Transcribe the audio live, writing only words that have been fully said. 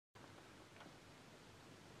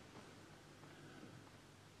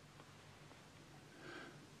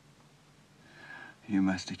You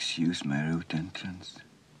must excuse my rude entrance.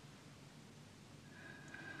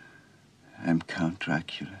 I'm Count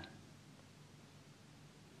Dracula.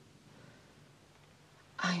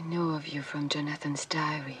 I know of you from Jonathan's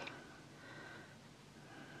diary.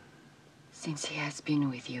 Since he has been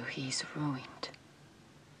with you, he is ruined.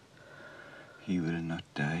 He will not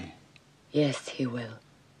die. Yes, he will.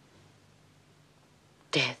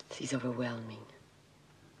 Death is overwhelming.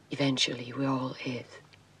 Eventually, we all is.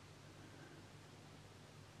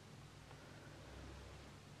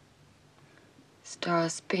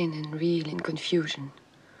 Stars spin and reel in confusion.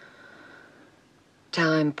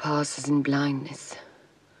 Time passes in blindness.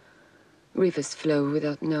 Rivers flow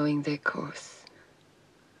without knowing their course.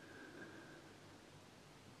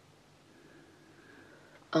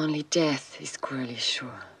 Only death is cruelly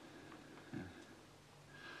sure.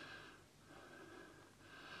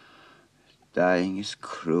 Dying is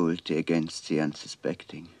cruelty against the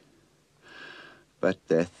unsuspecting. But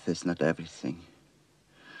death is not everything.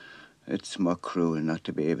 It's more cruel not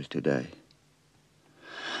to be able to die.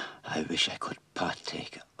 I wish I could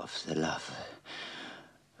partake of the love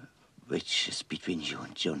which is between you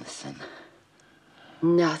and Jonathan.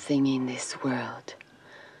 Nothing in this world,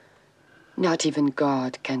 not even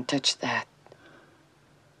God, can touch that.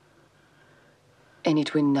 And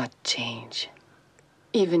it will not change,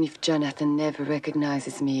 even if Jonathan never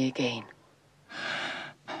recognizes me again.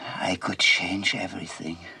 I could change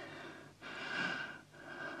everything.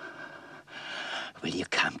 Will you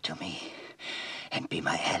come to me and be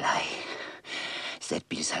my ally? That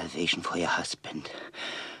be the salvation for your husband.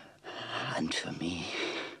 And for me,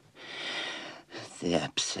 the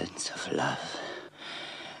absence of love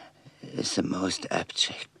is the most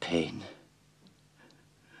abject pain.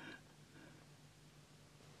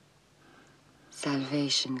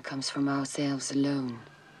 Salvation comes from ourselves alone.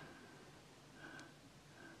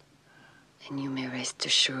 And you may rest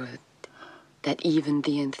assured that even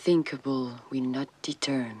the unthinkable will not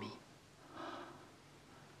deter me.